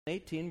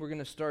2018, we're going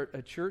to start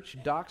a church,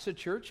 Doxa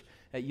Church,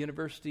 at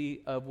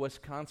University of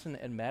Wisconsin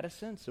at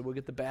Madison. So we'll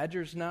get the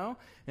Badgers now.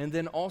 And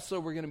then also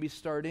we're going to be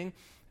starting,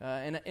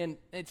 and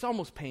it's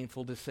almost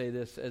painful to say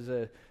this as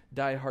a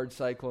diehard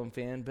Cyclone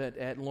fan, but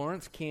at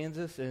Lawrence,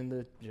 Kansas, and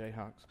the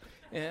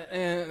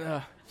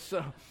Jayhawks.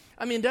 So,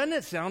 I mean, doesn't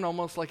it sound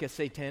almost like a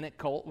satanic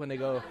cult when they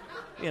go,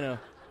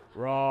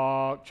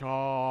 Rock,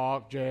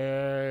 Chalk,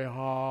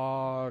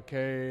 Jayhawk,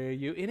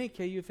 KU. Any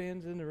KU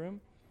fans in the room?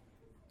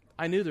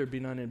 I knew there'd be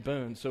none in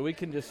Boone, so we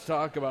can just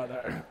talk about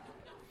that.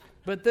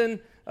 But then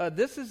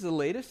this is the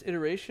latest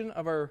iteration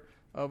of our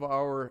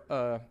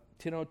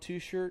 10:02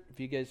 shirt. If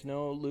you guys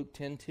know Luke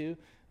 10:2,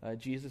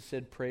 Jesus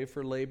said, "Pray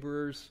for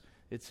laborers."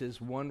 It's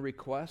his one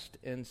request,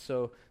 and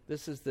so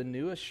this is the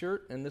newest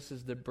shirt, and this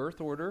is the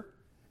birth order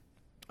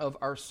of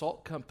our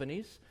salt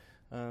companies.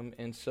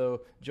 And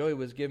so Joey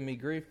was giving me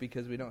grief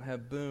because we don't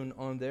have Boone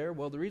on there.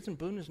 Well, the reason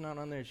Boone is not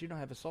on there is you don't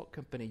have a salt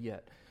company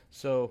yet.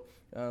 So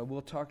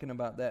we'll talking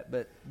about that.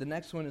 But the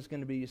next one is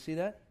going to be, you see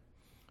that?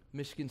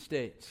 Michigan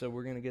State. So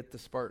we're going to get the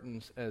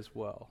Spartans as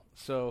well.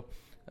 So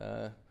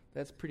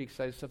that's pretty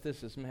exciting stuff.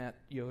 This is Matt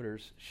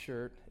Yoder's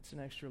shirt. It's an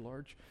extra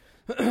large.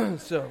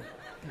 So,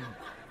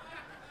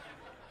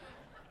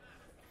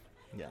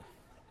 yeah.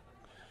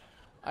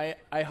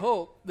 I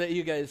hope that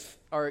you guys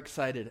are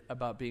excited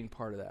about being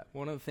part of that.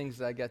 One of the things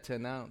that I got to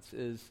announce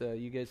is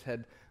you guys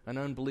had an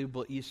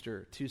unbelievable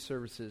Easter, 2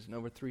 services, and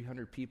over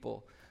 300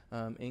 people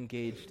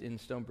engaged in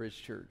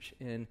Stonebridge Church.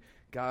 And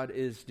God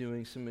is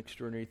doing some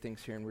extraordinary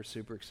things here, and we're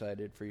super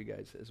excited for you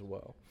guys as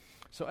well.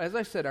 So as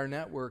I said, our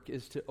network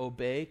is to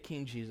obey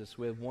King Jesus.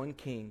 We have one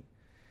king,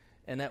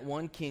 and that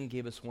one king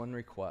gave us one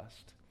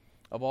request.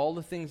 Of all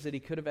the things that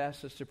he could have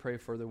asked us to pray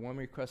for, the one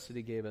request that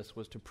he gave us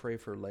was to pray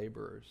for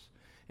laborers.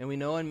 And we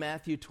know in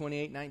Matthew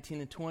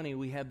 28:19 and 20,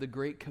 we have the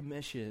Great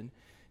Commission.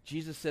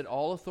 Jesus said,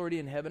 "All authority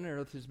in heaven and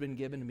earth has been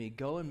given to me.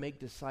 Go and make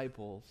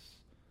disciples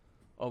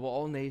of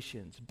all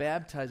nations,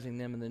 baptizing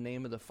them in the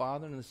name of the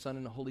Father and the Son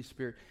and the Holy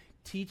Spirit,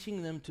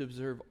 teaching them to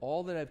observe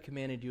all that I've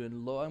commanded you,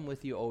 and lo, I'm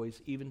with you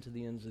always, even to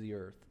the ends of the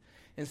earth."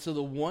 And so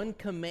the one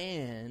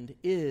command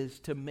is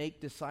to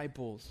make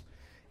disciples.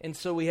 And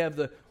so we have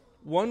the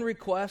one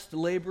request,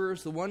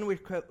 laborers, the one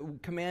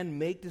command,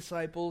 make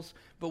disciples,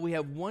 but we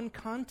have one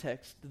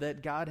context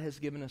that God has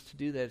given us to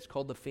do that. It's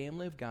called the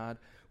family of God,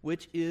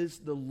 which is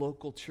the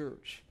local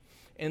church.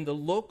 And the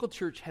local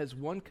church has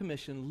one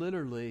commission,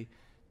 literally,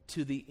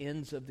 to the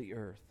ends of the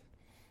earth.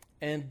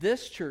 And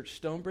this church,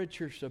 Stonebridge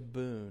Church of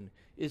Boone,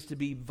 is to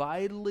be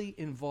vitally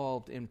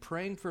involved in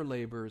praying for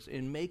laborers,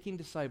 in making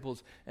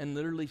disciples, and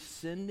literally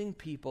sending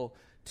people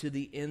to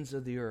the ends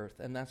of the earth.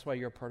 And that's why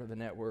you're a part of the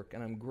network,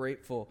 and I'm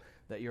grateful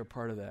that you're a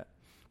part of that.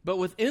 But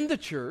within the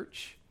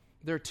church,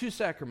 there are 2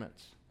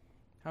 sacraments.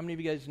 How many of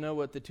you guys know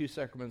what the 2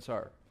 sacraments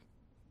are?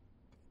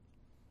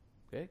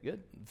 Okay,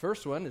 good. The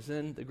first one is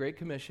in the Great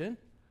Commission.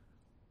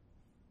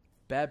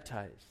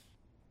 Baptize.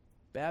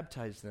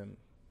 Baptize them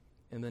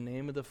in the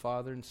name of the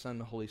Father and Son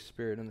and the Holy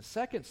Spirit. And the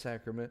second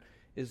sacrament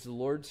is the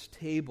Lord's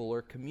table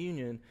or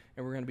communion,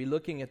 and we're going to be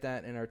looking at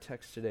that in our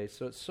text today.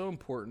 So it's so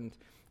important,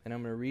 and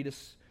I'm going to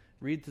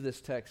read through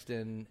this text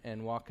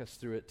and walk us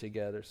through it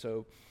together.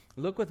 So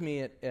look with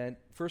me at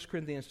 1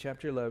 Corinthians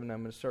chapter 11.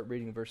 I'm going to start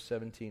reading verse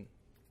 17.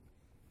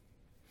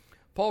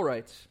 Paul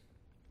writes,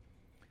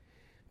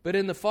 "But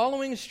in the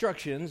following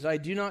instructions I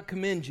do not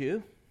commend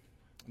you,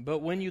 but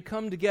when you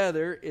come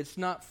together, it's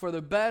not for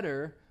the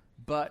better,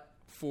 but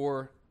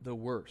for the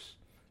worse."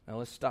 Now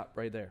let's stop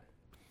right there.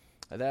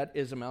 That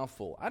is a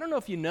mouthful. I don't know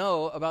if you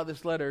know about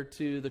this letter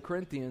to the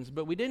Corinthians,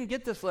 but we didn't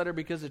get this letter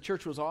because the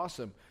church was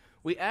awesome.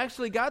 We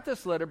actually got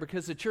this letter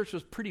because the church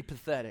was pretty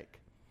pathetic.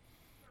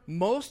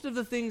 Most of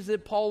the things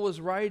that Paul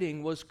was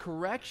writing was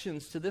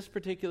corrections to this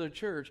particular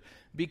church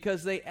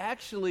because they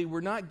actually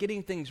were not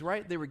getting things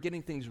right, they were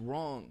getting things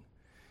wrong.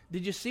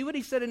 Did you see what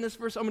he said in this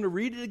verse? I'm going to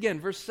read it again,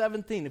 verse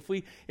 17.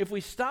 If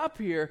we stop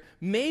here,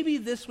 maybe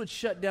this would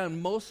shut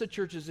down most of the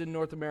churches in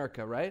North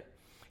America, right?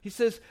 He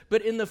says,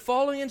 "But in the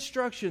following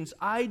instructions,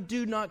 I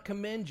do not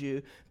commend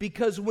you,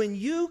 because when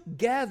you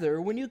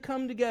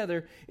come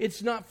together,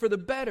 it's not for the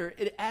better,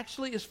 it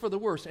actually is for the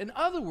worse." In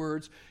other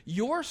words,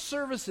 your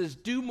services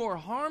do more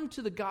harm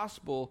to the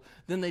gospel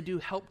than they do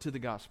help to the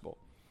gospel.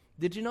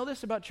 Did you know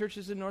this about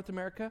churches in North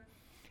America?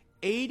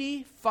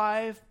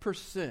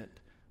 85%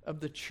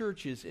 of the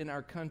churches in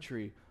our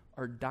country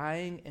are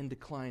dying and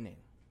declining.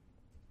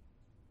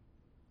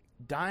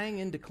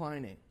 Dying and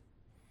declining.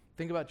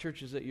 Think about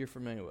churches that you're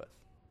familiar with.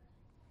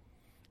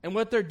 And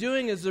what they're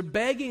doing is they're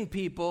begging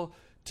people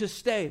to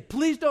stay.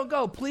 Please don't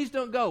go. Please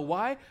don't go.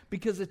 Why?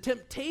 Because the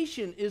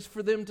temptation is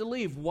for them to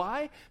leave.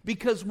 Why?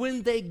 Because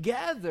when they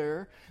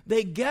gather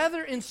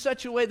in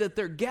such a way that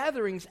their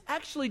gatherings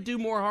actually do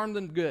more harm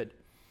than good.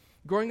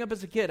 Growing up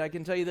as a kid, I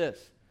can tell you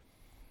this.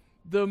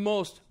 The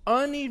most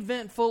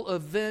uneventful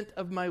event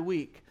of my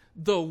week,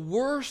 the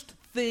worst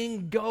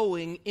thing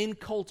going in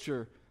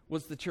culture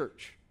was the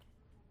church.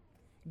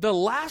 The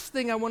last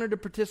thing I wanted to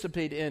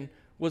participate in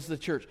was the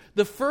church.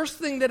 The first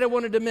thing that I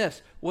wanted to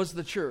miss was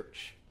the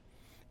church.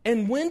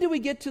 And when do we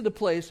get to the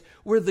place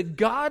where the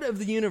God of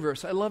the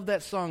universe, I love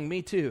that song,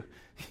 me too,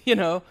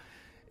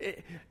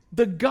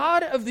 the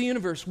God of the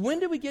universe, when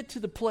do we get to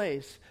the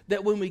place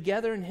that when we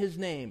gather in His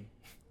name,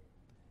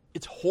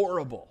 it's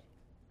horrible?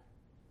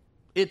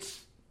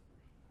 It's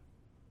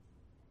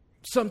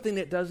something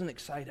that doesn't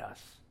excite us.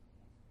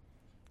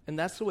 And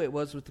that's the way it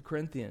was with the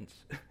Corinthians.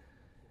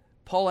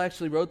 Paul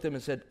actually wrote them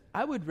and said,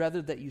 I would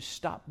rather that you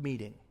stop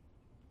meeting.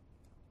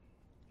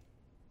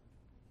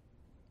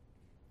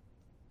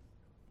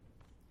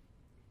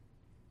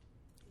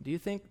 Do you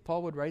think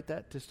Paul would write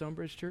that to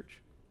Stonebridge Church?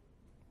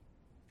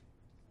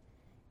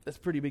 That's a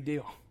pretty big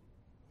deal.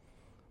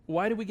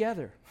 Why do we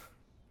gather?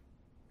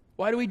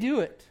 Why do we do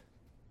it?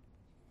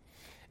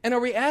 And are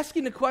we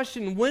asking the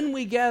question, when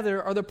we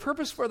gather, are the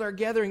purpose for our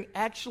gathering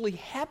actually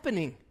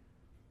happening?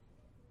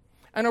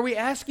 And are we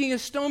asking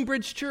as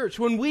Stonebridge Church,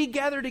 when we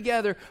gather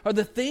together, are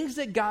the things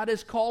that God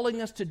is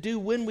calling us to do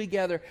when we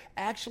gather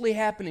actually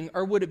happening?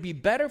 Or would it be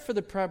better for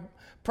the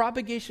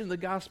propagation of the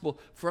gospel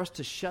for us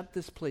to shut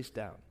this place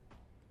down?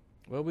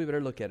 Well, we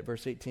better look at it.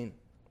 Verse 18.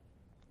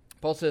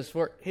 Paul says,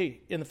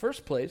 in the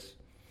first place,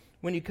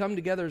 when you come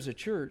together as a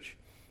church,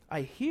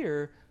 I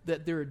hear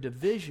that there are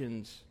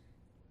divisions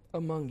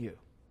among you.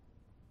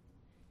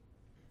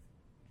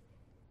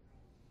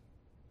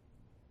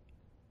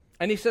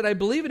 And he said, I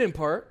believe it in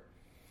part,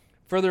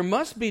 for there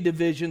must be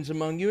divisions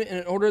among you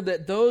in order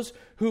that those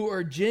who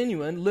are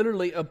genuine,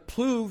 literally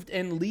approved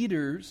and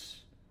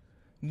leaders,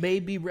 may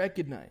be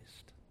recognized.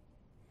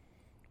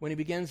 When he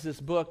begins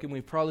this book, and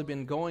we've probably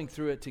been going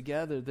through it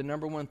together, the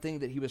number one thing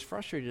that he was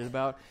frustrated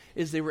about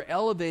is they were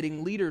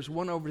elevating leaders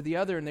one over the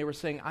other, and they were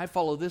saying, I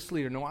follow this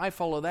leader, no, I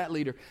follow that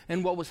leader.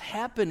 And what was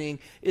happening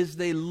is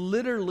they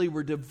literally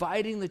were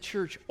dividing the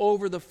church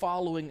over the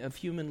following of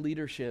human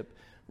leadership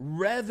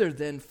rather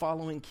than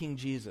following King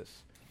Jesus.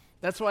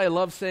 That's why I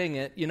love saying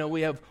it.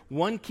 We have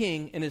one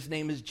king, and his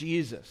name is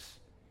Jesus.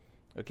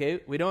 Okay?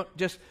 We don't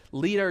just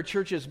lead our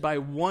churches by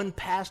one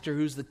pastor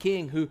who's the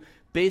king, who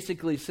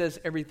basically says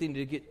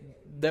everything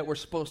that we're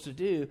supposed to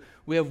do.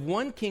 We have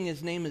one king,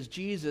 his name is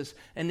Jesus,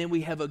 and then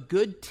we have a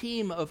good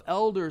team of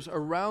elders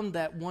around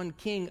that one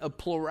king, a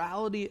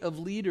plurality of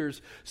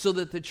leaders, so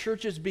that the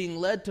church is being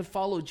led to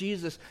follow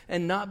Jesus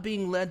and not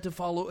being led to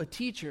follow a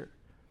teacher.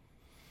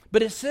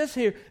 But it says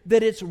here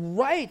that it's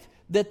right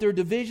that there are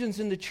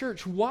divisions in the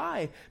church.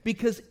 Why?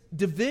 Because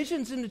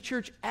divisions in the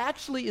church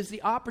actually is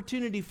the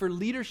opportunity for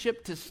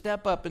leadership to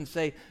step up and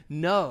say,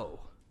 no,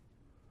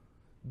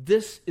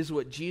 this is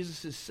what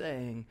Jesus is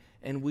saying,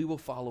 and we will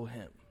follow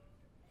him.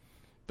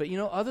 But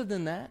other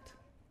than that,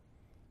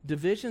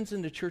 divisions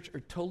in the church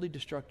are totally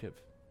destructive.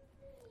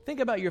 Think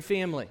about your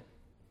family.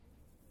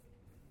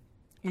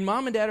 When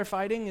mom and dad are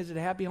fighting, is it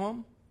a happy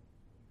home?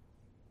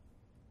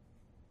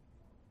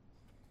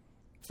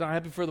 It's not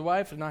happy for the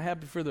wife, it's not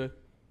happy for the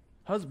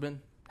husband.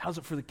 How's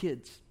it for the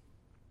kids?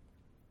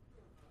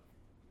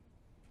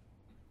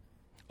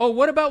 Oh,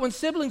 what about when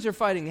siblings are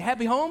fighting? A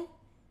happy home?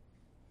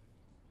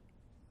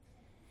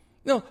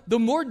 No, the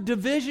more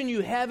division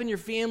you have in your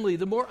family,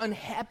 the more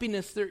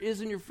unhappiness there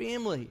is in your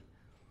family.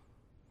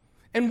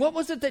 And what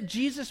was it that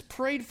Jesus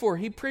prayed for?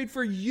 He prayed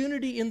for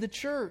unity in the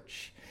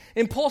church.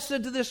 And Paul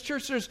said to this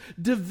church, there's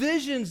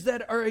divisions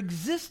that are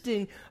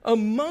existing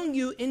among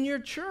you in your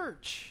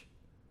church.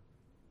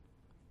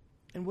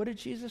 And what did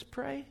Jesus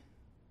pray?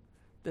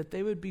 That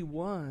they would be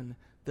one,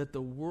 that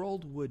the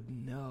world would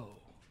know.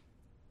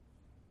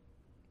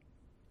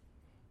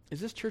 Is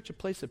this church a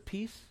place of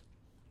peace?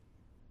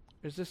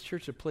 Or is this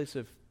church a place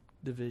of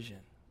division?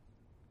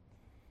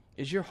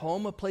 Is your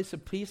home a place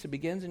of peace? It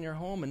begins in your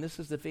home, and this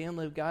is the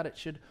family of God. It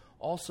should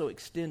also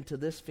extend to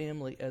this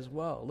family as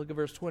well. Look at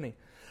verse 20.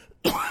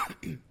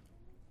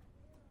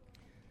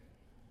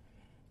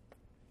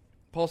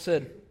 Paul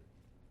said,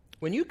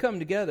 when you come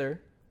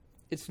together,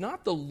 it's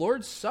not the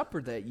Lord's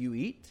Supper that you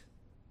eat.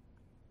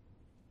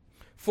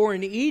 For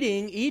in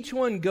eating, each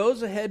one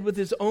goes ahead with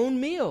his own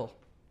meal.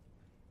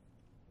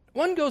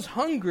 One goes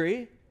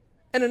hungry,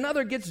 and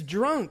another gets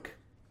drunk.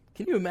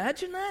 Can you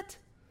imagine that?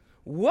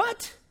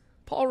 What?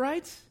 Paul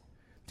writes,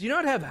 do you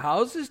not have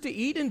houses to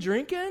eat and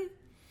drink in?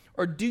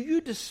 Or do you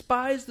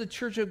despise the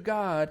church of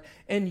God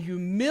and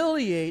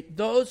humiliate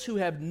those who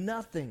have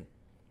nothing?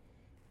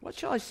 What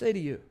shall I say to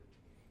you?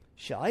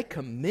 Shall I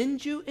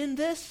commend you in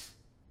this?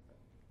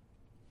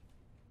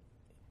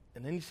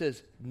 And then he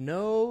says,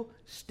 no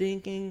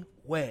stinking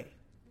way.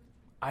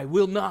 I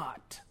will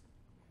not.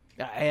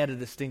 I added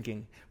the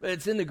stinking, but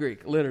it's in the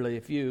Greek. Literally,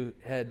 if you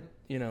had,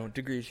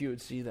 degrees, you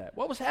would see that.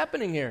 What was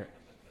happening here?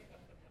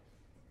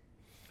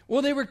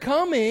 Well, they were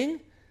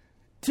coming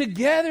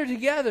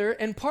together,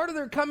 and part of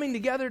their coming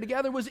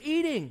together was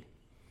eating.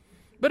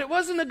 But it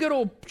wasn't a good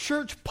old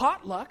church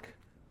potluck.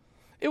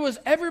 It was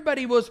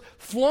everybody was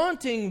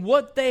flaunting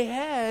what they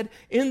had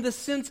in the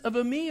sense of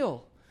a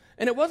meal.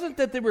 And it wasn't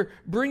that they were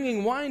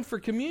bringing wine for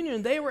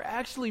communion. They were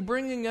actually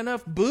bringing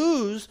enough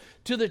booze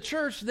to the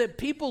church that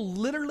people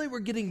literally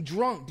were getting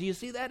drunk. Do you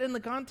see that in the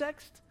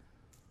context?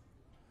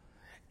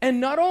 And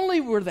not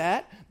only were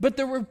that, but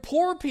there were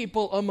poor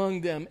people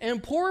among them,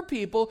 and poor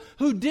people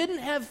who didn't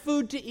have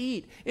food to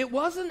eat. It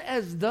wasn't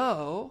as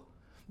though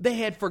they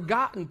had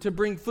forgotten to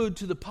bring food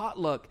to the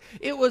potluck.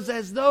 It was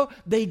as though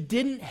they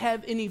didn't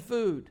have any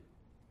food.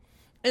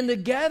 And the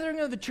gathering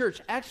of the church,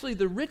 actually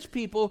the rich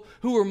people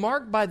who were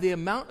marked by the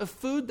amount of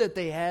food that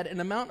they had and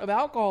amount of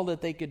alcohol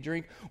that they could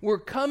drink, were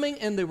coming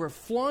and they were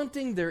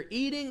flaunting their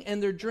eating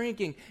and their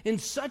drinking in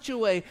such a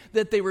way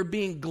that they were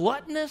being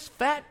gluttonous,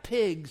 fat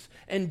pigs,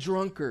 and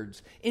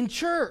drunkards in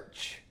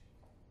church.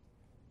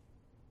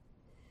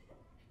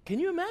 Can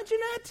you imagine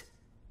that?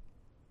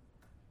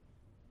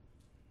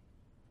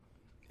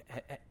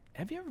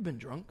 Have you ever been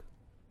drunk?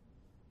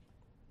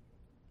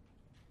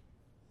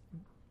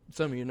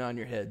 Some of you nod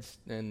your heads,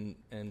 and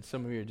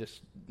some of you are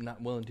just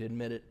not willing to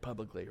admit it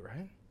publicly,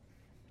 right?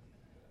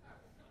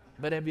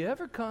 But have you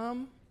ever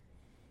come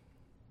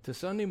to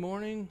Sunday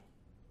morning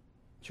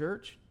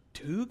church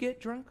to get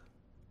drunk?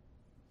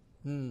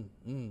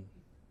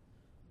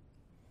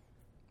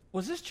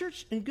 Was this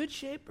church in good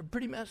shape or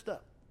pretty messed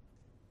up?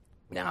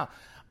 Now,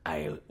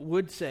 I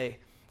would say,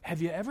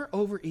 have you ever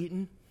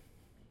overeaten?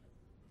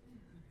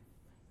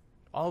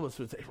 All of us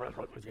would say,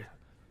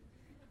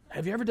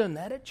 have you ever done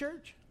that at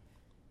church?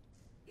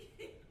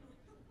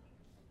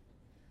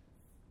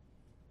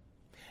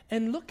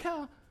 And look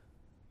how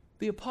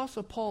the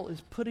Apostle Paul is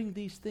putting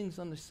these things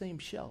on the same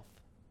shelf.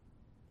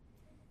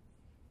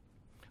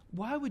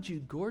 Why would you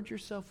gorge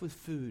yourself with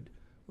food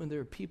when there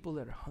are people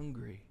that are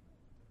hungry?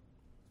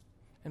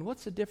 And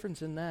what's the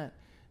difference in that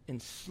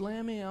and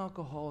slamming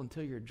alcohol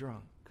until you're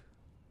drunk?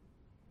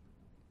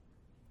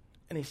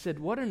 And he said,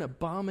 what an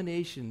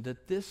abomination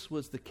that this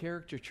was the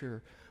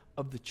caricature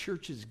of the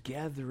church's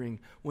gathering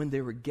when they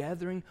were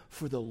gathering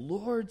for the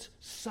Lord's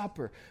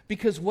Supper.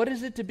 Because what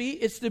is it to be?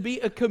 It's to be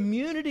a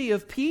community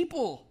of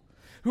people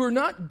who are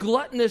not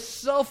gluttonous,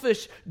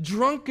 selfish,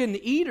 drunken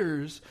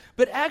eaters,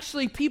 but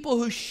actually people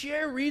who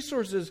share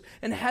resources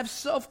and have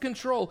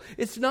self-control.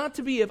 It's not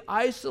to be of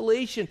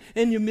isolation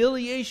and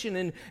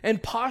humiliation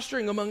and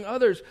posturing among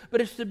others,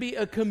 but it's to be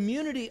a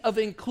community of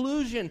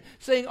inclusion,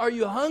 saying, are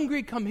you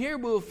hungry? Come here,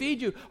 we'll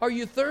feed you. Are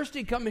you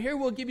thirsty? Come here,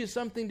 we'll give you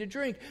something to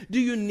drink.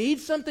 Do you need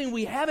something?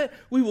 We have it.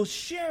 We will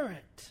share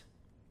it.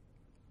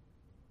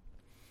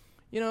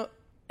 You know,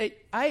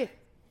 I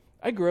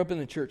grew up in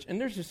the church,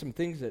 and there's just some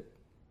things that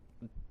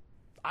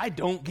I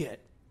don't get.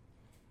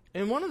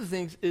 And one of the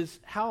things is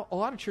how a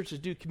lot of churches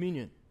do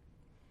communion.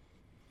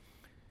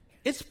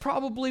 It's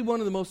probably one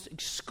of the most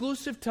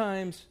exclusive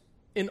times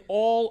in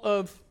all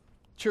of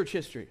church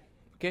history.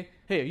 Okay?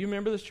 Hey, you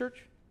remember this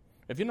church?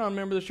 If you're not a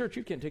member of this church,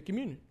 you can't take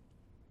communion.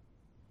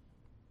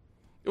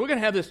 We're going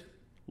to have this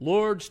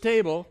Lord's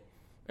table,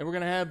 and we're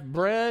going to have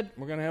bread,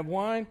 we're going to have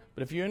wine,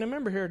 but if you ain't a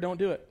member here, don't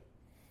do it.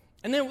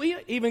 And then we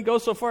even go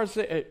so far as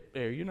to say,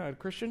 hey, are you not a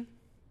Christian?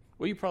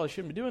 Well, you probably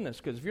shouldn't be doing this,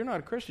 because if you're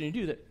not a Christian, you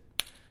do that,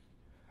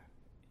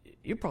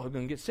 you're probably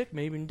going to get sick,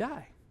 maybe even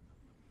die.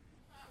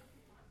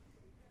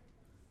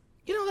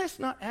 You know, that's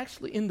not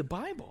actually in the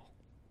Bible.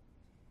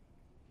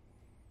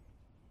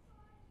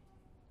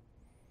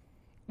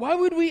 Why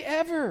would we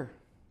ever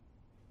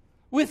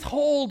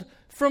withhold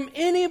from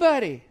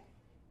anybody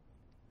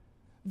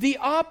the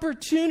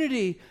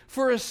opportunity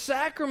for a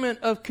sacrament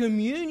of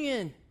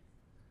communion?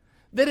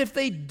 That if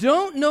they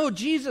don't know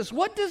Jesus,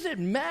 what does it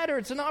matter?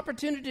 It's an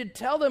opportunity to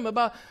tell them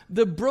about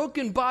the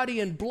broken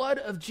body and blood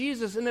of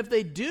Jesus. And if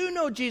they do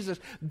know Jesus,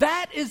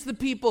 that is the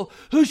people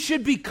who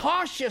should be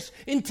cautious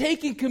in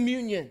taking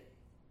communion.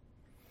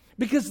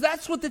 Because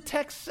that's what the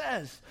text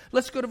says.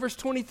 Let's go to verse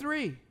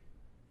 23.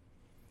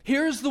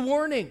 Here's the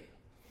warning.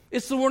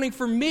 It's the warning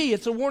for me.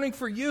 It's a warning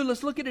for you.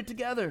 Let's look at it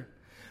together.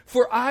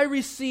 For I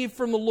received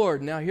from the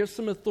Lord. Now here's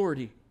some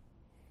authority.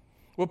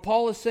 What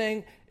Paul is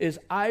saying is,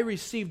 I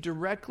received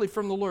directly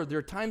from the Lord. There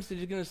are times that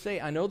he's going to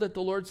say, I know that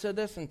the Lord said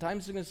this, and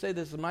times he's going to say,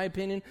 this is my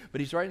opinion, but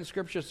he's writing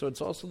Scripture, so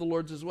it's also the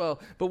Lord's as well.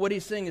 But what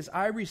he's saying is,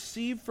 I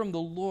received from the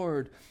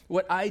Lord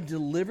what I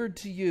delivered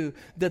to you,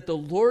 that the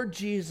Lord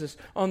Jesus,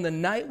 on the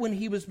night when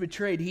he was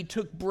betrayed, he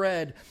took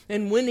bread,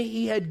 and when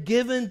he had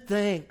given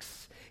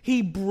thanks,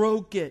 he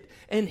broke it,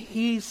 and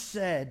he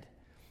said,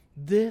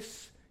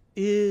 this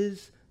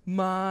is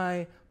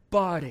my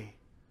body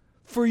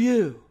for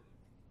you.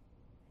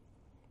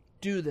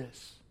 Do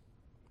this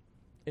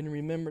in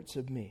remembrance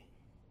of me.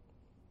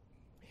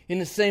 In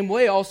the same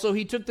way, also,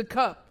 he took the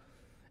cup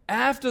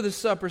after the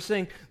supper,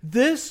 saying,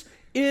 this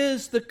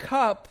is the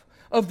cup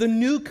of the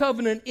new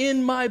covenant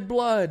in my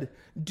blood.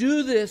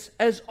 Do this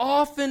as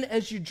often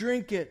as you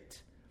drink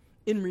it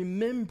in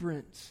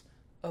remembrance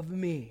of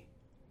me.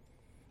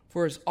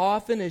 For as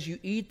often as you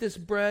eat this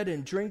bread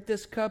and drink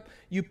this cup,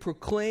 you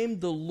proclaim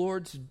the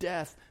Lord's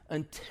death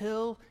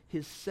until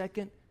his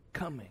second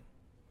coming.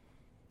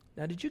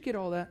 Now, did you get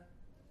all that?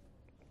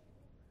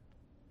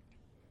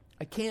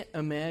 I can't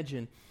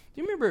imagine.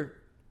 Do you remember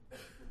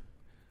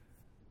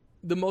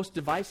the most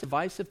divisive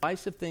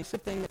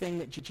thing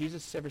that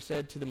Jesus ever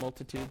said to the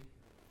multitude?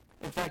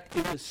 In fact,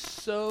 it was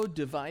so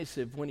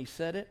divisive when he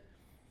said it,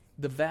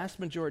 the vast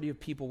majority of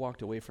people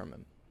walked away from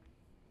him.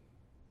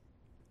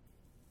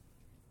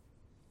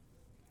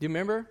 Do you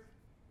remember?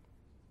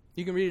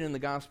 You can read it in the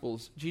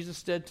Gospels. Jesus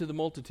said to the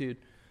multitude,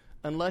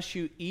 unless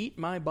you eat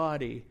my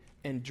body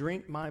and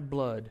drink my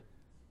blood,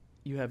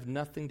 you have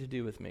nothing to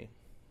do with me.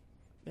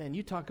 Man,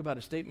 you talk about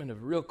a statement of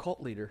a real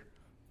cult leader.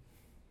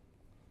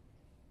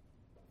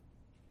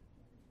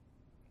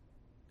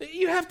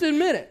 You have to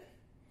admit it.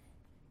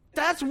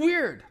 That's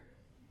weird.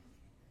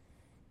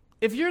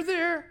 If you're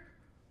there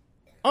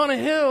on a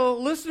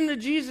hill listening to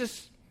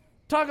Jesus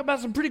talk about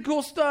some pretty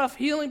cool stuff,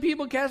 healing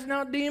people, casting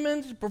out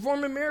demons,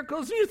 performing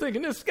miracles, and you're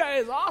thinking, this guy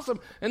is awesome.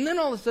 And then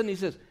all of a sudden he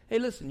says, hey,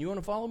 listen, you want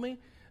to follow me?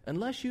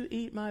 Unless you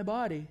eat my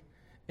body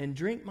and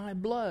drink my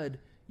blood,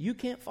 you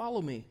can't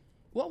follow me.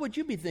 What would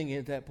you be thinking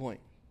at that point?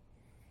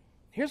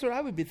 Here's what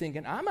I would be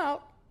thinking. I'm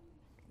out.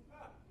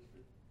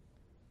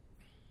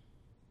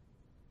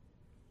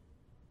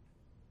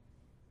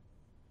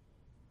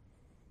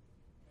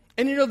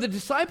 And you know, the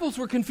disciples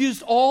were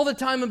confused all the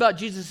time about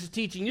Jesus'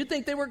 teaching. You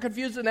think they were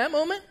confused in that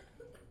moment?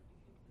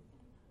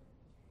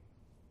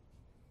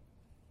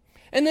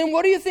 And then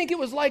what do you think it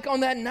was like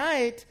on that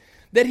night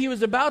that he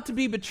was about to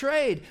be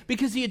betrayed?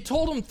 Because he had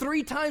told them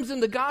 3 times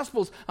in the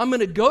Gospels, I'm going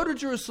to go to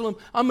Jerusalem,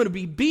 I'm going to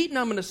be beaten,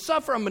 I'm going to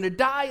suffer, I'm going to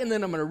die, and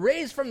then I'm going to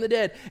raise from the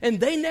dead. And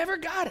they never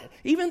got it.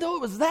 Even though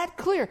it was that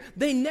clear,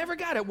 they never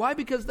got it. Why?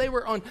 Because they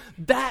were on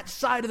that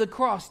side of the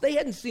cross. They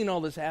hadn't seen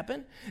all this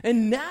happen.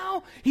 And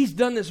now he's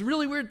done this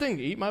really weird thing.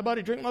 Eat my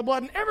body, drink my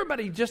blood, and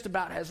everybody just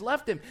about has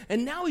left him.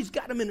 And now he's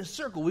got them in a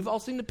circle. We've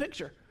all seen the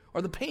picture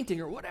or the painting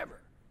or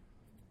whatever.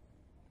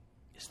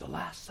 It's the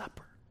Last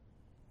Supper.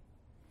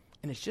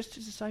 And it's just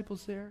his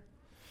disciples there.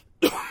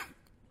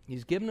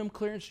 He's given them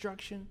clear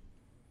instruction.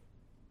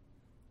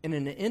 And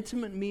in an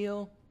intimate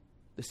meal,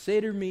 the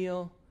Seder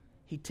meal,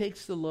 he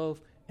takes the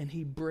loaf and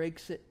he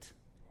breaks it.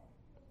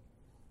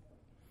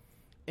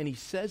 And he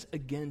says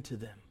again to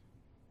them,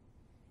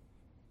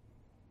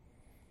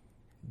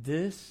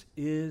 this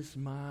is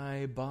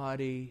my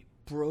body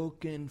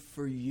broken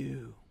for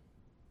you.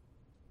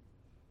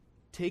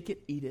 Take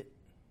it, eat it,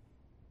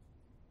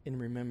 in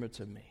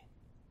remembrance of me.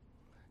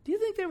 Do you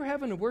think they were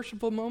having a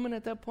worshipful moment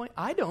at that point?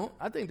 I don't.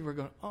 I think they were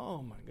going,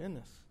 oh my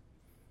goodness.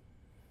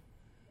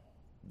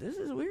 This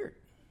is weird.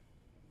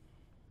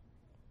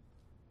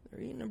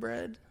 They're eating the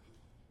bread.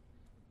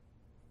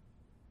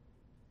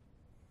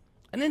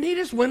 And then he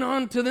just went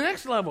on to the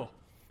next level.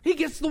 He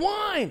gets the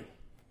wine.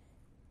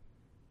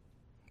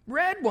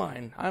 Red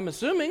wine, I'm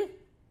assuming.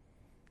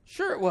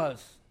 Sure it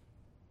was.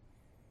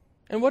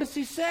 And what does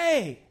he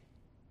say?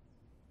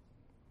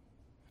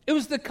 It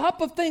was the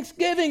cup of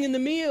thanksgiving in the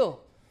meal.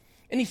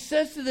 And he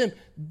says to them,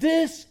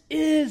 this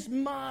is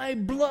my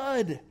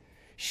blood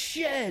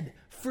shed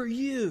for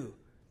you.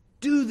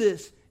 Do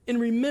this in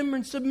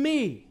remembrance of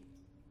me.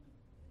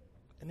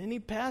 And then he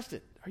passed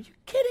it. Are you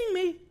kidding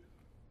me?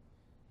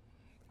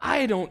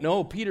 I don't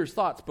know Peter's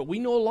thoughts, but we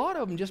know a lot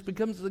of them just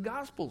because of the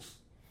Gospels.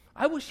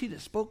 I wish he'd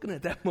have spoken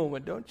at that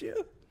moment, don't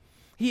you?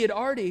 He had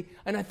already,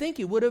 and I think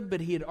he would have,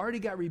 but he had already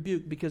got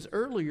rebuked because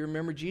earlier,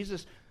 remember,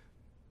 Jesus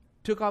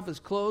took off his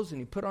clothes and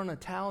he put on a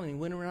towel and he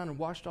went around and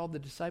washed all the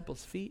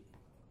disciples' feet.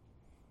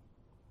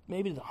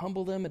 Maybe to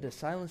humble them and to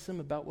silence them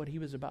about what he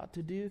was about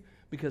to do.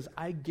 Because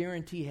I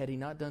guarantee had he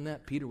not done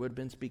that, Peter would have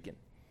been speaking.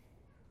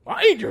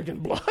 I ain't drinking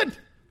blood.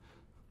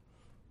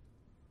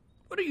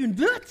 What are you,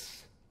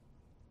 nuts?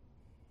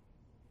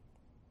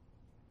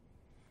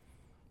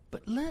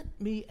 But let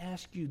me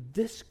ask you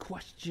this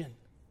question.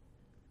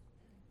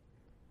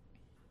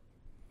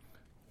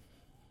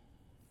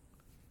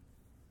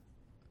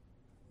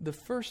 The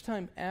first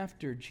time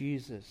after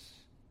Jesus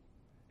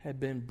had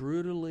been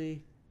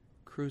brutally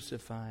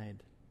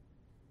crucified,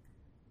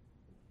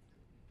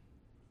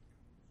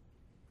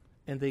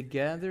 and they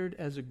gathered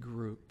as a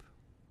group,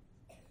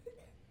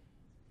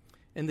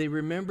 and they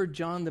remembered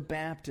John the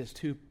Baptist,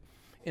 who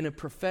in a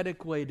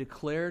prophetic way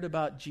declared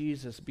about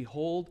Jesus,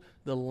 behold,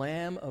 the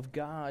Lamb of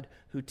God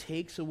who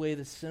takes away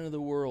the sin of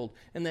the world.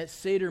 And that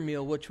Seder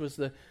meal, which was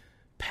the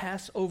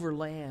Passover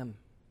lamb,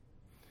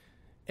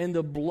 and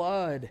the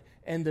blood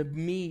and the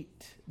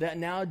meat that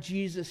now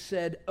Jesus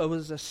said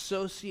was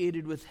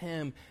associated with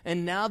him.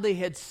 And now they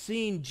had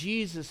seen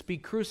Jesus be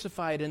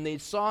crucified, and they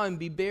saw him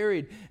be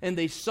buried, and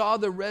they saw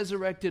the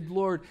resurrected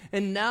Lord.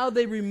 And now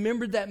they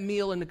remembered that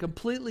meal in a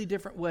completely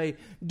different way.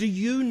 Do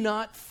you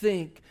not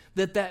think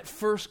that that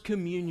first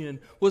communion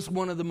was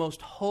one of the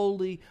most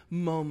holy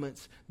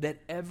moments that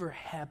ever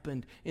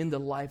happened in the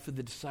life of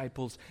the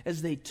disciples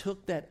as they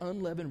took that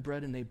unleavened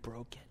bread and they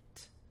broke it?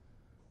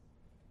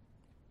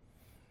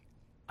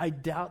 I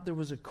doubt there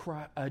was a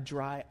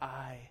dry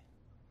eye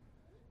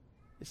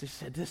as they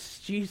said, this is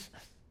Jesus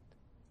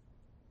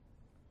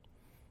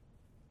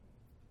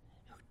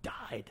who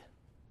died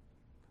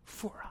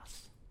for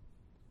us.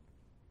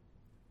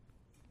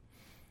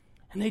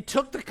 And they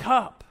took the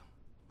cup,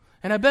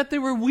 and I bet they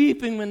were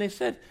weeping when they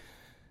said,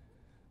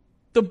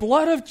 the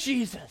blood of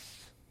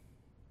Jesus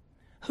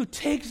who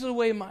takes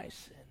away my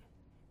sin.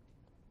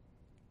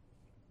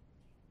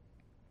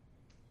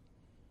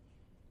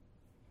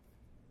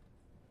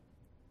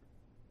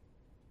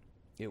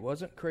 It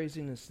wasn't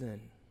craziness then.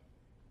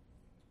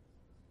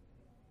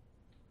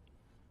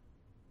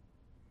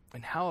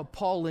 And how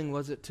appalling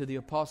was it to the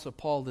Apostle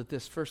Paul that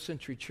this first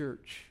century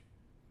church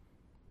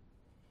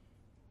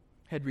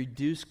had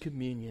reduced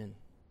communion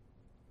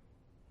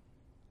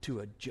to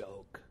a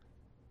joke.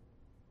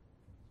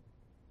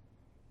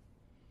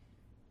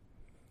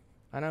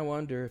 And I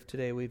wonder if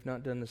today we've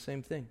not done the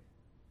same thing.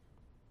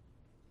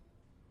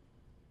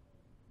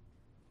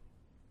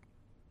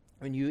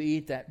 When you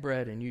eat that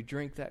bread and you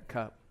drink that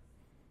cup,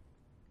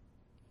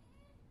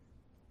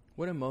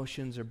 what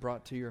emotions are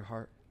brought to your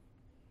heart?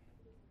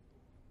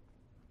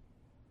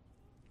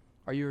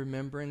 Are you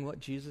remembering what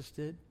Jesus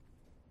did?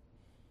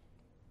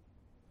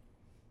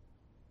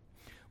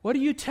 What are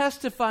you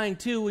testifying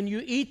to when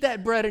you eat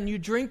that bread and you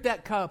drink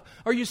that cup?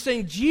 Are you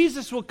saying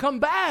Jesus will come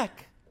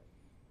back?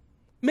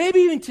 Maybe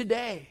even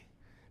today.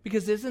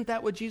 Because isn't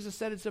that what Jesus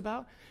said it's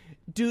about?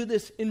 Do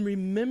this in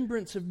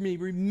remembrance of me.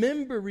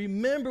 Remember.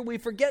 We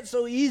forget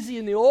so easy,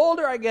 and the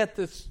older I get,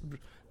 the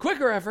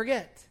quicker I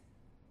forget.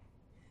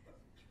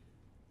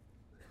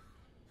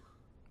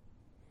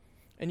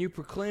 And you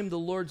proclaim the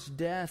Lord's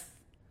death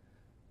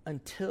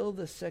until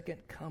the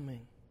second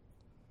coming.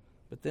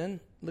 But then,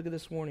 look at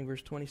this warning,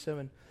 verse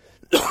 27.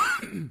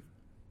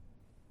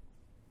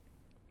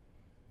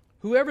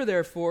 Whoever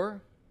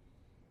therefore,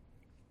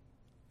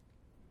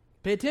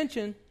 pay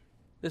attention,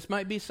 this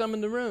might be some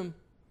in the room.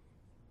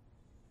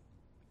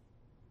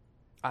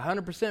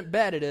 100%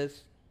 bet it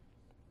is.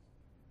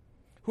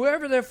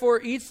 Whoever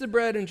therefore eats the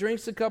bread and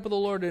drinks the cup of the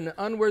Lord in an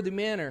unworthy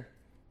manner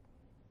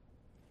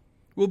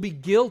will be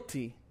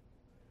guilty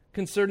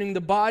concerning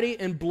the body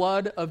and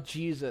blood of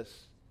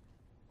Jesus.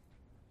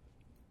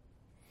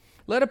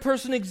 Let a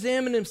person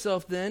examine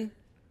himself then,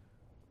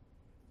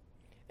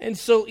 and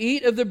so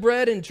eat of the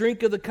bread and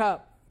drink of the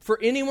cup. For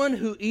anyone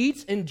who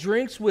eats and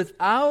drinks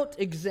without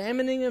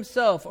examining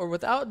himself or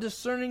without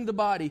discerning the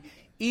body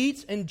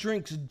eats and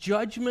drinks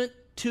judgment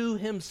to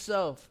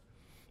himself.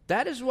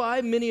 That is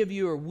why many of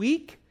you are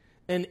weak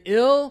and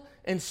ill,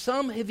 and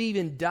some have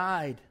even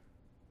died.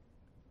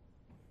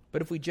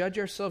 But if we judge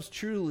ourselves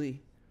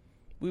truly,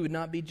 we would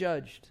not be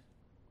judged.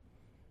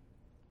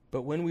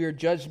 But when we are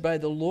judged by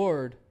the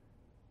Lord,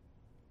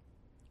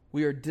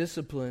 we are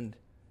disciplined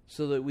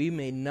so that we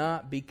may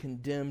not be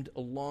condemned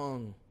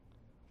along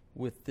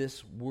with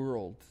this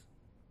world.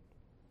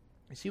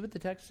 You see what the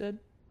text said?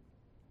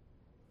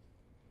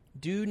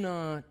 Do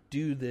not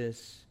do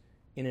this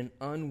in an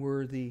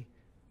unworthy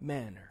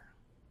manner.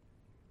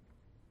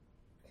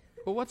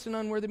 But what's an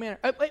unworthy manner?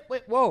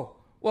 Wait,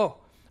 whoa.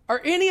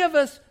 Are any of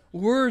us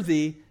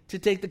worthy to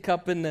take the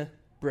cup and the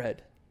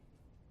bread?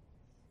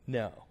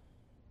 No.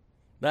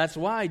 That's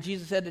why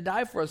Jesus had to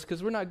die for us,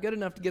 because we're not good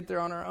enough to get there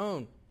on our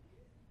own.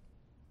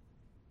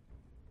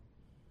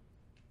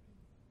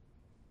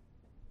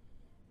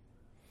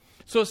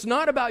 So it's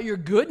not about your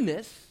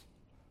goodness.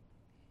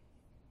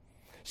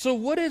 So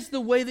what is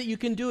the way that you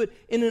can do it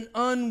in an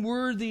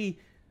unworthy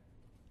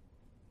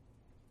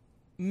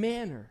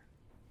manner?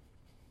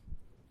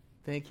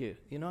 Thank you.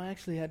 You know, I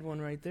actually had one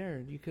right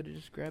there. You could have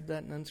just grabbed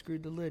that and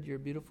unscrewed the lid. You're a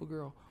beautiful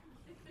girl.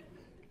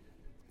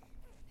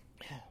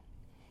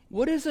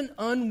 What is an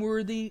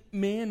unworthy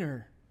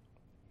manner?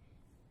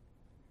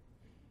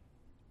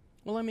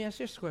 Well, let me ask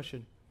you this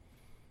question.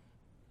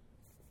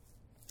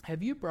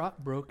 Have you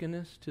brought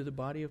brokenness to the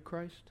body of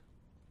Christ?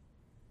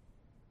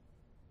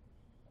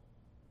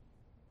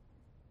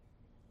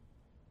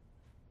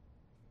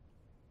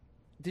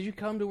 Did you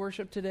come to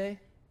worship today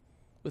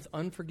with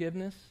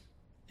unforgiveness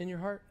in your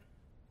heart?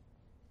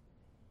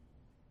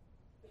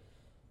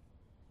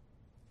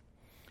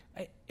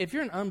 If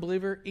you're an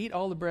unbeliever, eat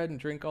all the bread and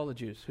drink all the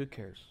juice. Who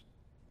cares?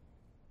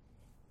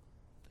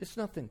 It's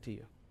nothing to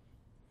you.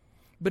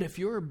 But if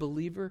you're a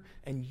believer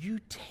and you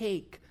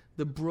take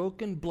the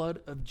broken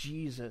blood of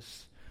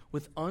Jesus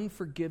with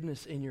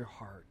unforgiveness in your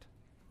heart,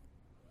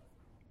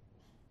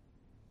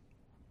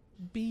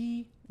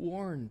 be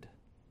warned.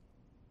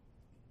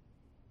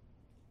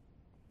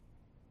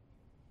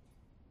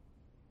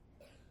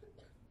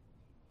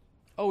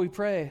 Oh, we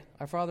pray,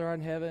 our Father art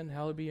in heaven,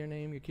 hallowed be your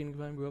name, your kingdom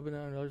come, your will be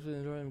done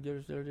on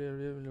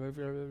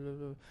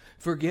earth.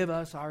 Forgive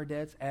us our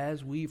debts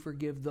as we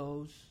forgive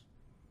those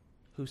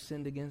who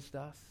sinned against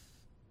us.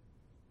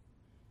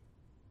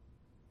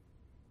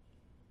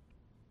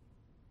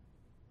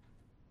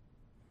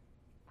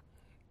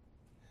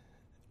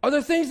 Are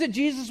there things that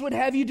Jesus would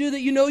have you do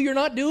that you know you're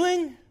not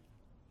doing?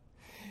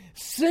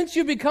 Since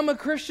you become a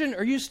Christian,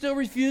 are you still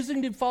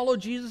refusing to follow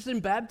Jesus in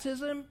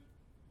baptism?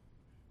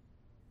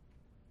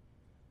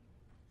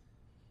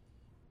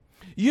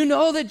 You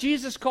know that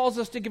Jesus calls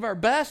us to give our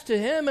best to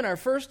Him and our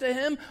first to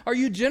Him. Are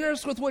you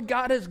generous with what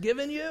God has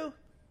given you?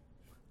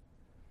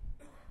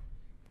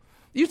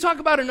 You talk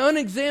about an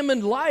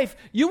unexamined life.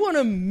 You want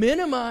to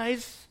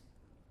minimize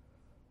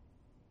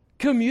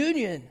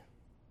communion.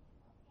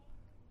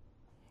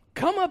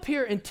 Come up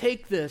here and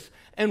take this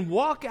and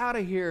walk out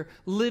of here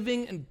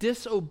living a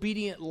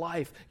disobedient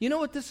life. You know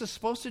what this is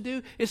supposed to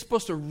do? It's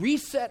supposed to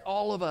reset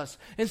all of us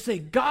and say,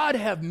 God,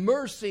 have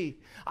mercy.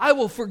 I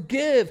will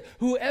forgive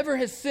whoever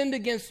has sinned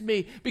against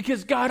me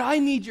because, God, I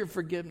need your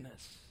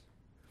forgiveness.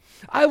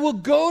 I will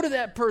go to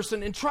that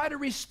person and try to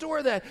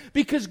restore that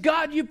because,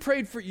 God, you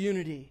prayed for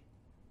unity.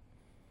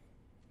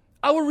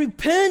 I will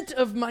repent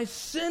of my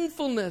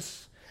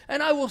sinfulness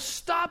and I will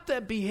stop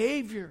that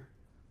behavior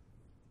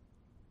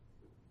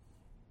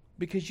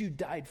because you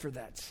died for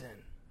that sin.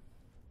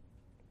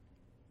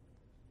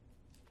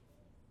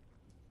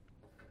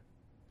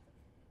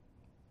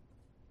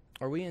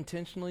 Are we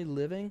intentionally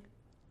living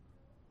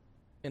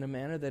in a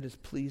manner that is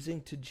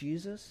pleasing to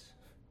Jesus?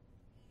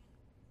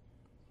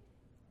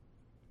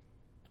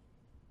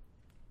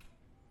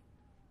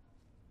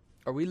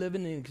 Are we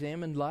living an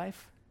examined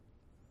life?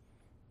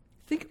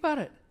 Think about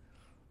it.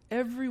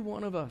 Every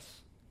one of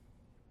us.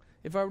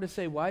 If I were to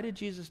say, why did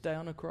Jesus die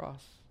on a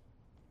cross?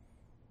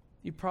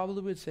 You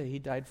probably would say, he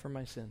died for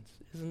my sins.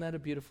 Isn't that a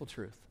beautiful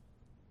truth?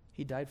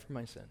 He died for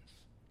my sins.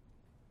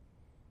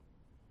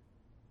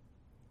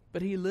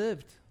 But he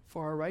lived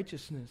for our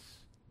righteousness.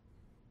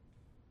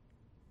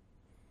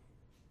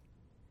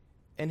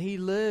 And he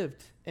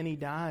lived and he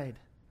died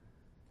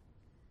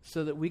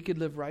so that we could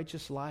live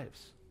righteous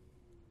lives.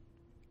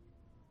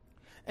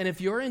 And if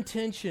your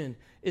intention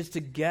is to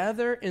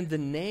gather in the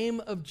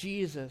name of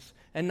Jesus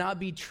and not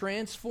be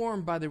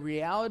transformed by the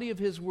reality of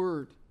his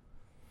word,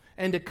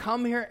 and to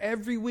come here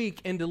every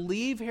week and to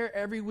leave here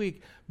every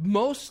week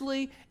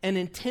mostly and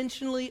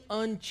intentionally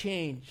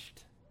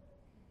unchanged,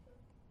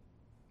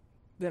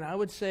 then I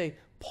would say,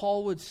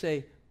 Paul would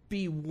say,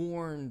 be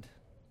warned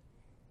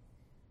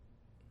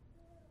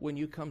when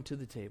you come to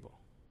the table.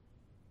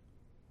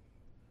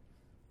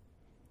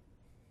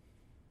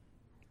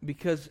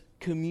 Because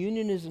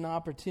communion is an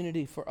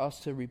opportunity for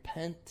us to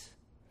repent.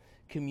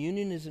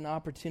 Communion is an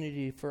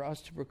opportunity for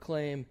us to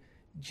proclaim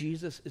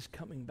Jesus is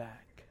coming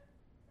back.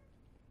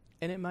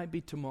 And it might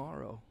be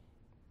tomorrow.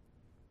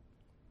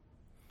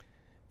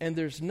 And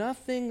there's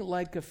nothing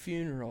like a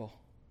funeral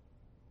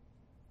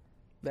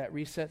that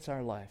resets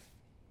our life.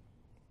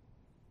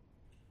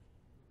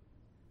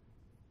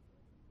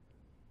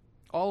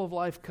 All of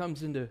life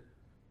comes into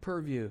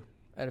purview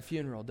at a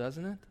funeral,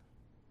 doesn't it?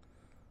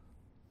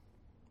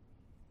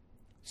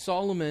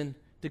 Solomon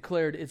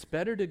declared it's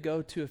better to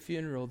go to a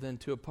funeral than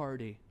to a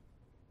party.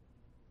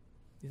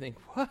 You think,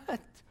 what?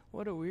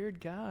 What a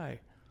weird guy.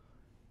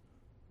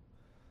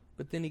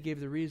 But then he gave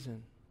the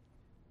reason.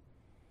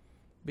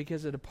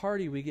 Because at a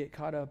party we get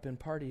caught up in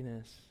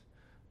partiness.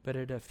 But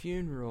at a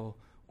funeral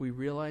we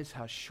realize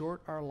how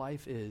short our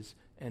life is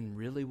and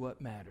really what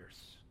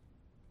matters.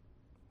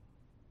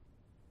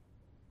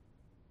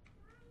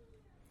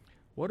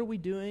 What are we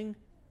doing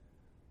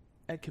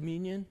at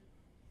communion?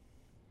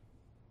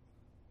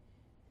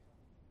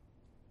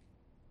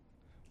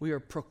 We are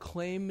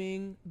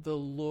proclaiming the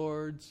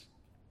Lord's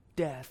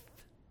death.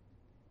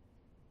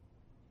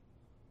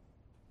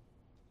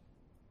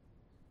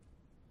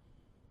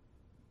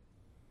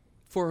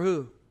 For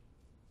who?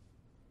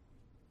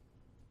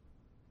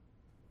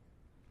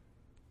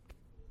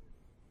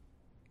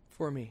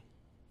 For me.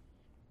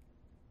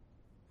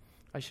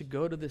 I should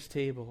go to this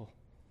table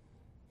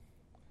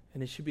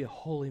and it should be a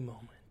holy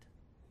moment.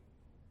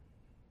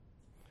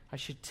 I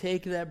should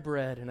take that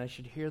bread and I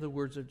should hear the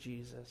words of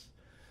Jesus.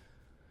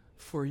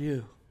 For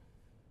you,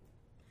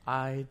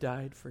 I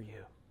died for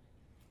you.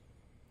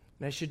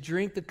 And I should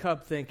drink the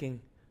cup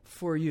thinking,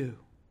 for you,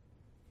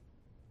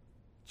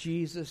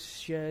 Jesus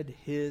shed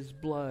his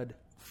blood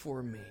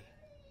for me.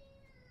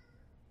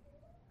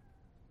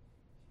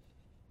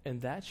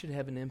 And that should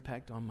have an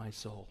impact on my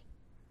soul.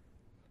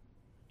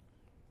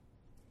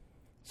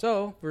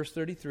 So, verse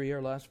 33,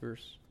 our last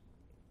verse.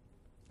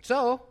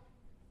 So,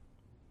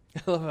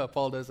 I love how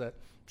Paul does that.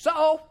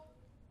 So,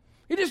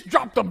 he just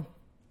dropped a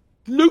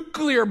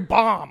nuclear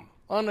bomb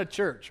on the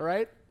church,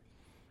 right?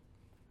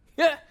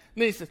 Yeah. And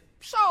then he says,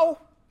 so,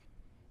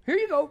 here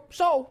you go.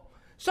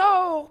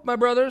 So, my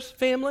brothers,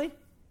 family,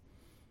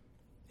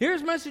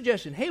 here's my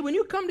suggestion. Hey, when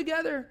you come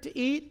together to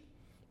eat,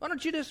 why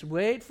don't you just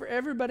wait for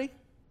everybody?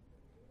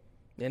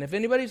 And if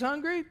anybody's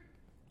hungry,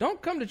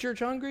 don't come to church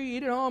hungry.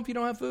 Eat at home. If you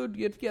don't have food,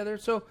 get together.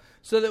 So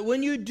that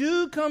when you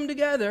do come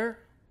together,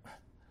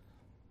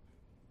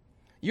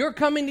 your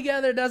coming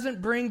together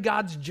doesn't bring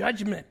God's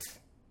judgment.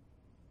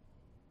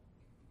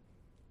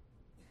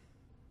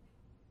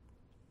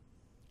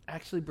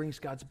 Actually brings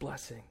God's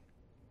blessing.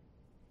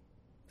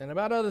 And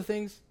about other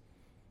things,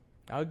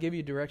 I'll give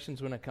you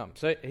directions when I come.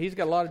 So he's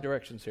got a lot of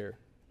directions here.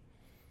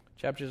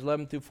 Chapters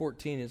 11 through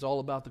 14 is all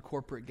about the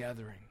corporate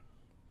gathering.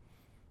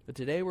 But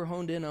today we're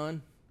honed in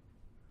on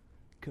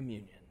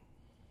communion.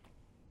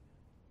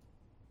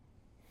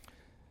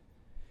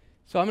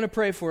 So I'm going to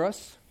pray for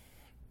us.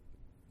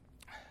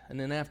 And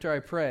then after I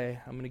pray,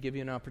 I'm going to give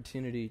you an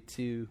opportunity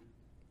to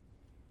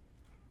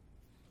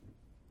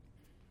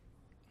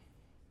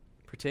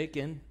partake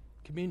in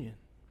communion.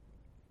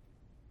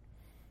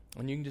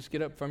 And you can just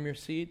get up from your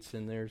seats,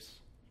 and there's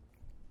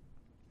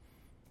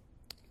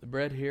the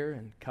bread here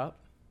and cup.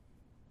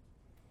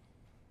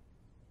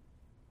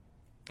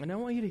 And I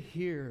want you to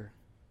hear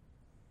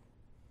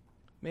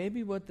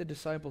maybe what the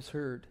disciples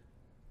heard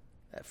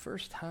that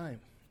first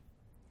time.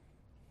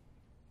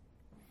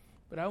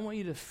 But I want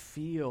you to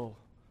feel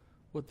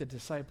what the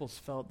disciples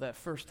felt that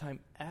first time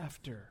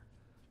after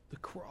the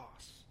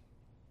cross.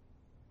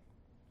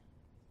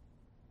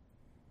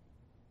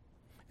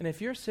 And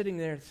if you're sitting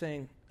there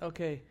saying,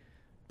 okay,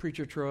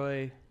 Preacher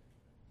Troy,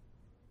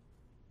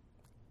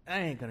 I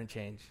ain't going to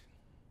change.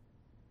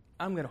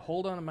 I'm going to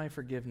hold on to my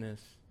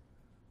forgiveness.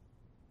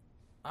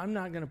 I'm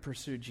not going to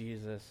pursue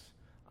Jesus.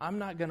 I'm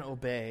not going to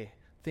obey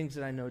things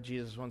that I know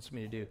Jesus wants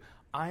me to do.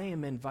 I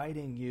am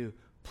inviting you,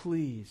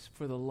 please,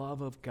 for the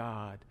love of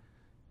God,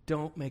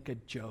 don't make a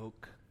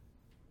joke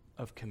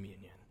of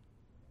communion.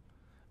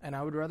 And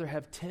I would rather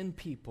have 10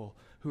 people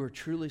who are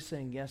truly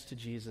saying yes to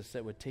Jesus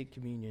that would take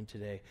communion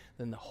today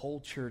than the whole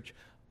church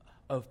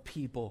of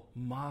people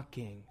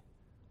mocking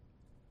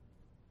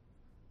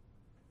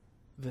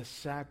the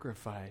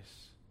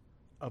sacrifice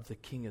of the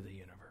King of the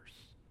universe.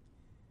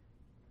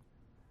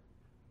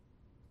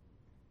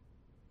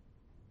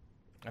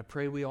 I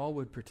pray we all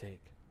would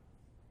partake.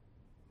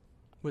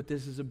 But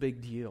this is a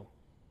big deal.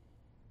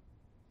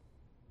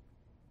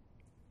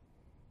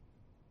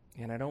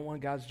 And I don't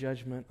want God's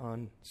judgment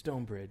on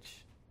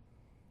Stonebridge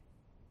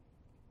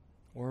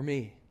or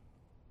me.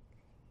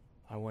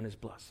 I want his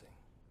blessing.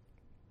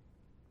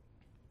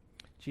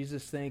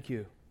 Jesus, thank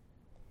you.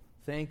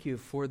 Thank you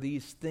for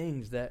these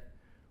things that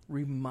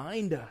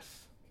remind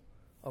us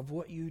of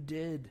what you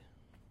did.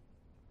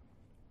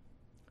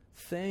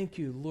 Thank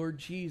you, Lord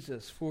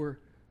Jesus, for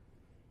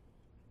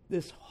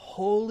this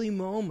holy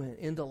moment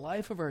in the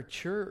life of our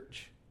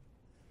church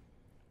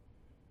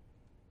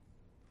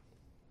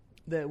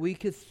that we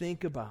could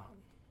think about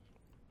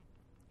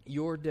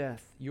your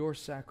death, your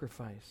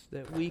sacrifice,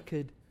 that we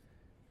could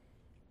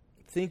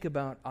think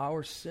about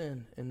our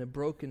sin and the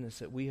brokenness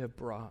that we have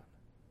brought.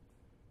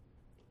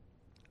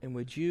 And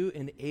would you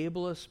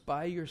enable us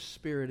by your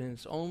Spirit, and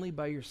it's only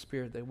by your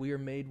Spirit that we are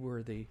made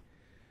worthy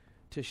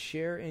to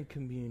share in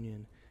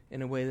communion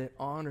in a way that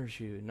honors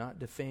you, not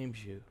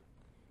defames you.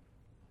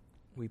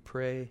 We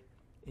pray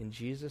in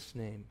Jesus'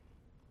 name.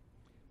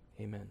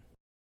 Amen.